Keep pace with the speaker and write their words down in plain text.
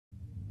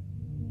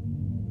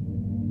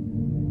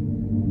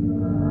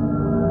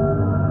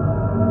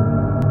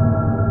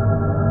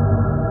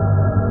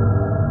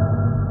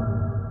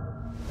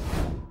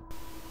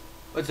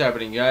What's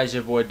happening, guys?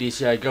 Your boy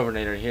DCI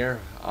Governor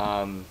here,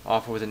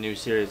 off with a new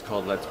series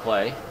called Let's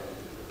Play.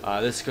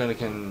 This is going to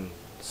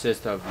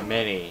consist of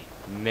many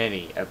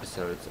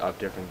episodes of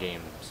different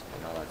games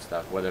and all that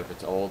stuff, whether if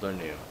it's old or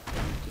new.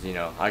 Because, you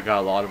know, I got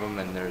a lot of them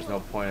and there's no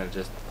point of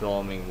just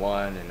filming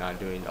one and not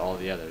doing all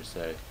the others.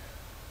 So,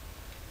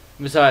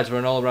 besides, we're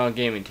an all-around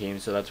gaming team,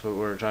 so that's what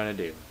we're trying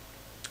to do.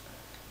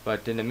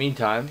 But in the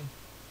meantime,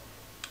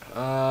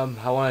 I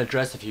want to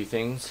address a few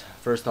things.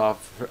 First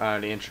off,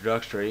 the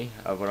introductory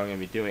of what I'm going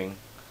to be doing.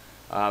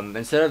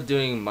 Instead of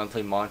doing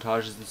monthly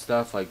montages and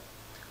stuff like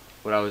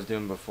what I was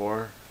doing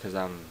before, because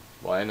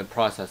well, in the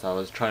process I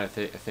was trying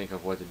to think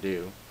of what to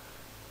do,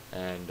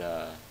 and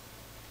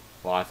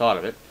well, I thought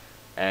of it,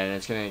 and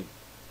it's going to,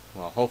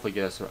 well, hopefully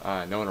get us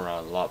known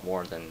around a lot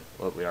more than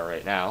what we are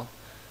right now.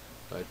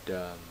 But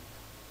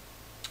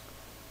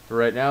for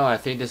right now, I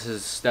think this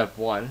is step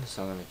one,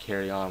 so I'm going to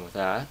carry on with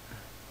that.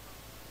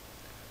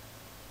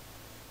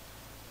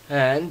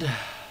 And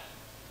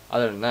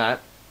other than that,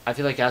 I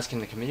feel like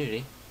asking the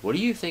community, what do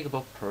you think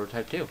about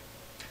Prototype 2?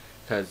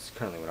 Because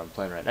currently what I'm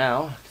playing right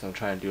now, because I'm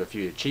trying to do a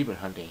few achievement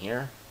hunting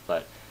here,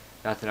 but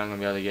not that I'm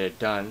going to be able to get it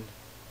done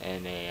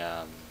in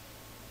a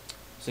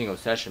single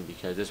session,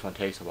 because this one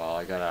takes a while.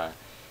 I gotta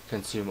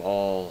consume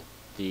all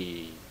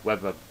the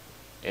web of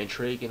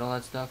intrigue and all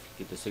that stuff,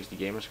 get the 60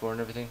 gamer score and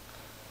everything.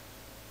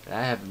 And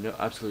I have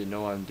absolutely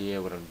no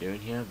idea what I'm doing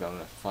here, but I'm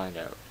going to find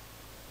out.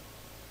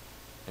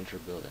 Enter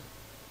building.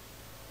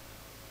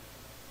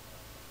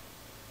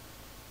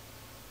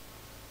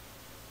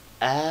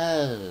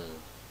 Oh.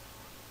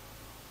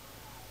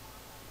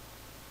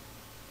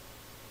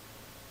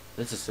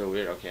 This is so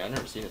weird. Okay, I've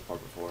never seen this part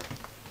before.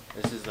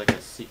 This is like a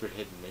secret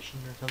hidden mission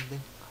or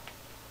something?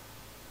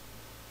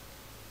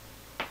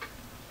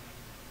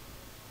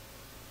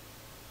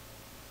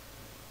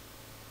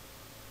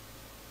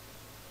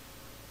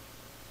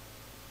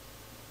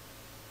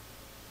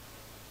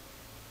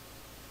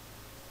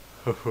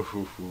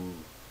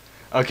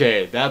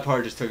 Okay, that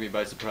part just took me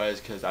by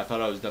surprise because I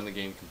thought I was done the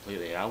game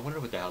completely, and I wonder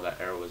what the hell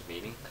that arrow was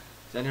meaning.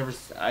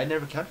 I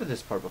never counted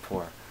this part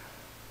before.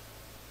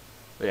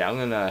 But yeah, I'm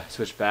gonna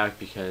switch back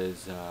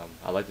because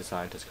I like the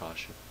scientist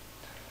costume.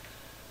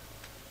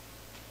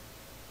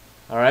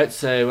 Alright,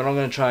 so what I'm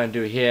gonna try and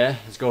do here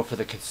is go for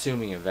the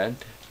consuming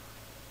event,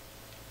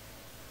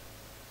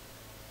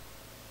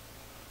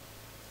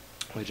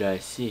 which I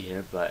see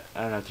here, but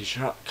I don't know if you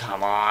should.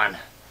 Come on!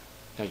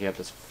 Gotta get up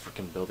this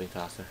freaking building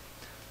faster.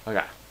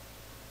 Okay.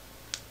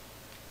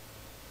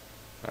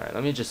 Alright,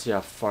 let me just see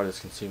how far this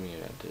consuming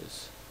event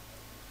is.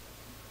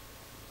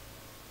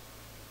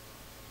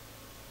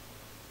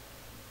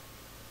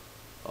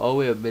 Oh,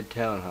 we have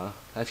Midtown, huh?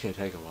 That's gonna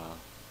take a while.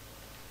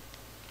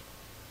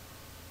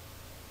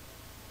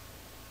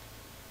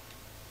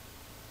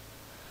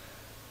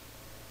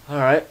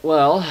 Alright,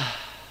 well.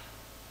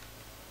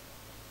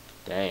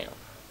 Damn.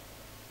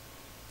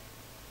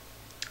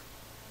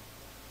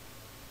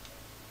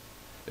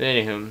 But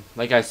anywho,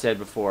 like I said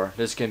before,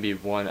 this is gonna be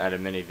one out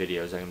of many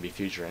videos I'm gonna be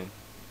featuring,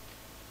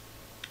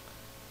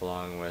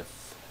 along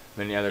with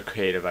many other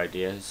creative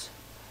ideas.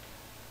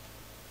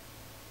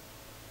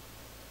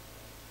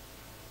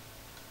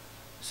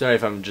 Sorry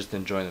if I'm just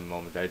enjoying the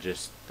moment.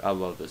 I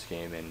love this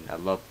game and I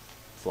love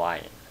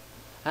flying.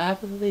 I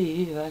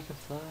believe I can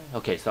fly.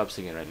 Okay, stop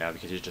singing right now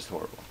because it's just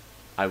horrible.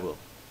 I will.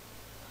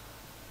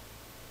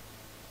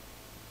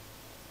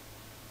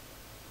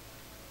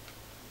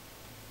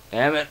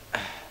 Damn it.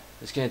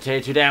 It's gonna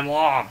take too damn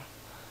long.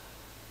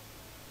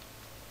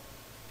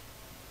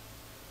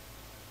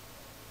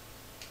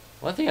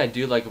 One thing I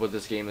do like about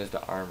this game is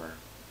the armor.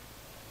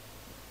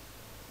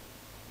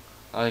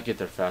 I'll get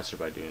there faster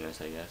by doing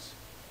this, I guess.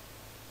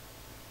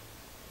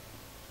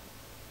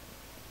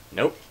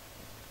 Nope.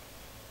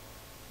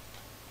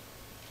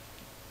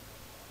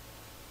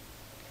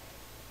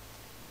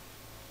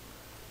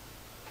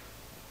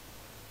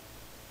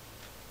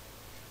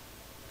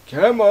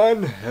 Come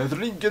on,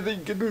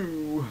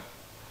 drink-a-dink-a-doo.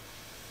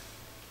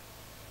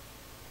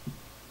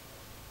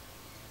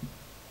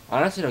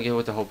 Honestly, I don't get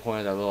what the whole point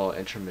of that little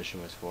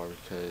intermission was for,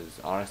 because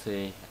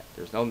honestly,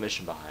 there's no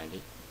mission behind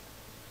it.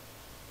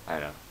 I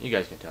don't know. You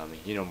guys can tell me.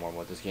 You know more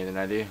about this game than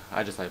I do.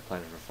 I just like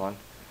playing it for fun.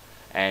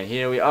 And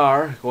here we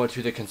are, going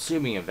to the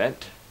consuming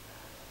event.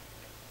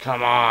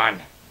 Come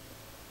on!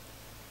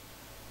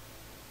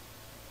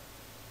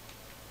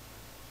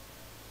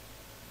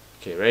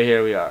 Okay, right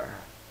here we are.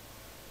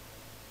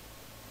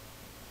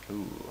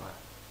 Ooh.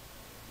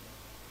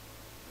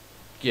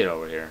 Get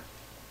over here.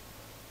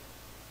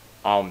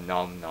 Nom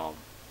nom.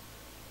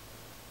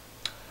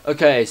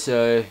 Okay,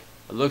 so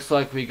it looks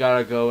like we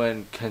gotta go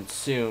and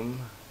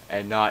consume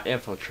and not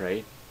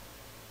infiltrate.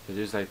 Because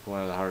it's like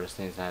one of the hardest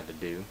things I had to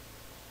do.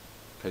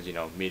 Because, you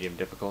know, medium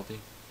difficulty.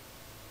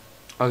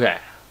 Okay.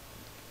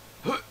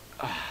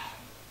 I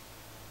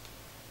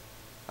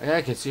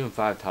gotta consume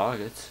 5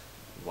 targets.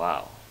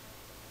 Wow.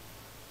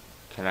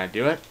 Can I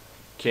do it?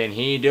 Can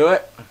he do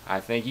it? I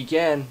think he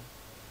can.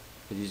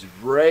 Because he's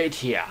right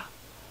here.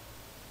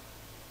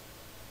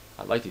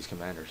 I like these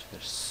commanders.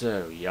 They're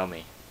so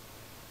yummy.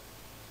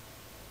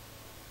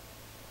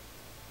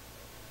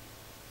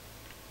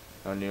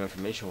 No new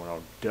information went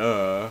out.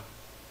 Duh.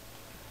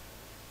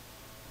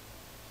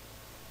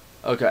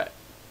 Okay.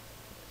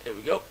 Here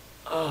we go.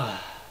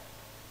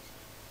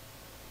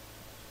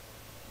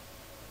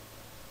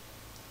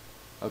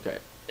 Okay.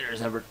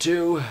 There's number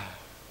 2.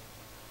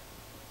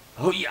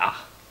 Oh yeah.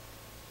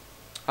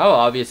 How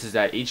obvious is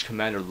that each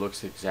commander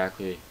looks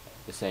exactly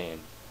the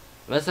same?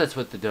 Unless that's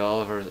what the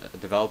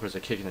developers are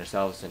kicking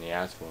themselves in the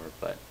ass for,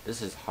 but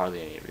this is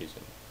hardly any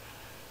reason.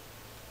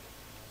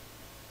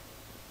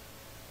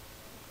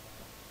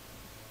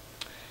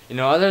 You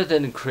know, other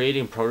than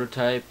creating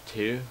Prototype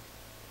 2,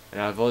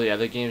 and out of all the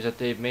other games that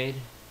they've made,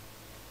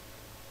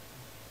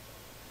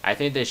 I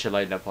think they should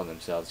lighten up on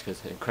themselves,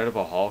 because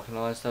Incredible Hulk and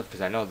all that stuff,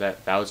 because I know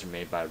that was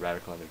made by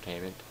Radical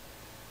Entertainment.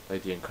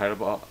 Like the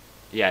Incredible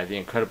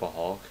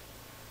Hulk.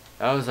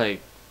 That was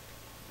like,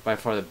 by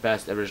far the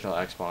best original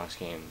Xbox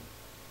game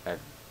that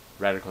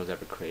Radical's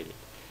ever created.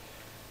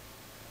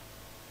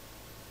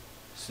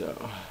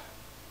 So,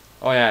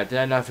 oh yeah, did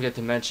I not forget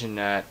to mention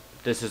that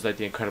this is like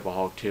the Incredible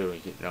Hulk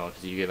 2, you know,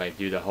 because you can like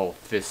do the whole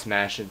fist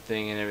smashing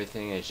thing and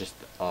everything. It's just,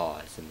 oh,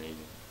 it's amazing.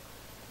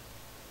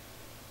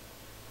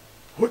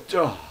 What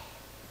the?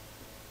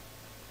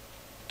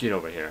 Get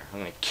over here. I'm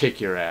gonna kick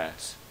your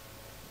ass.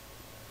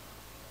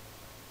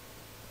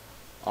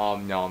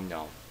 Nom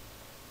nom.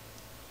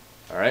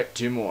 Alright,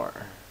 2 more.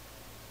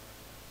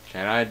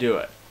 Can I do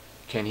it?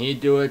 Can he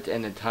do it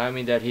in the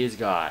timing that he's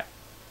got?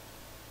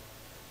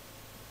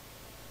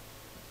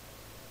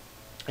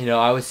 You know,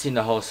 I was seeing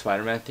the whole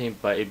Spider-Man thing,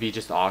 but it'd be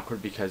just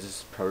awkward because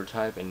it's a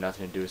Prototype and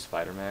nothing to do with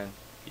Spider-Man.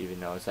 Even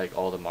though it's like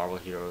all the Marvel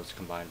heroes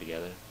combined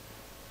together.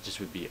 It just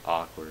would be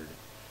awkward.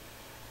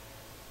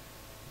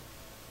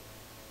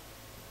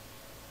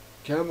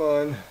 Come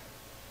on.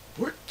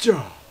 There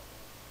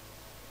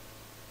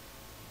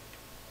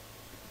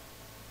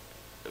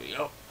we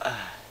go.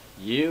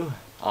 You.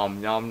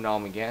 Nom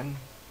nom again.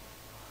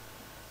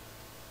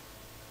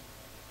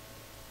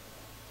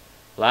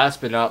 Last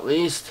but not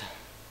least.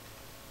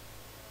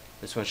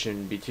 This one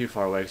shouldn't be too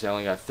far away because I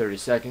only got 30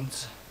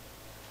 seconds.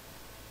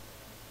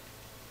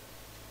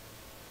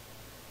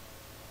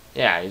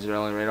 Yeah, he's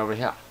rolling right over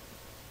here.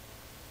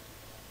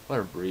 What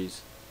a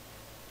breeze.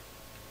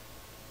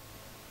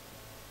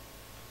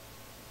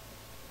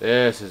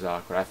 This is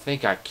awkward. I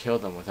think I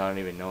killed him without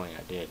even knowing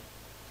I did.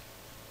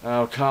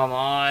 Oh, come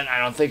on. I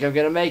don't think I'm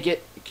going to make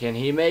it. Can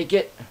he make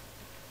it?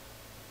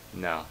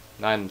 No.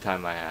 Not in the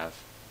time I have.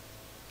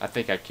 I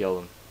think I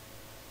killed him.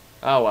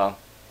 Oh, well.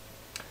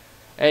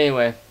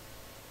 Anyway.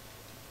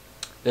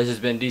 This has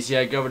been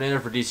DCI Governor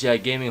for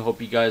DCI Gaming.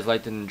 Hope you guys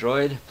liked and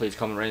enjoyed. Please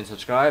comment, rate, and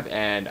subscribe.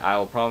 And I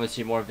will promise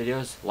you more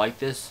videos like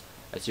this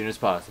as soon as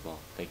possible.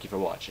 Thank you for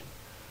watching.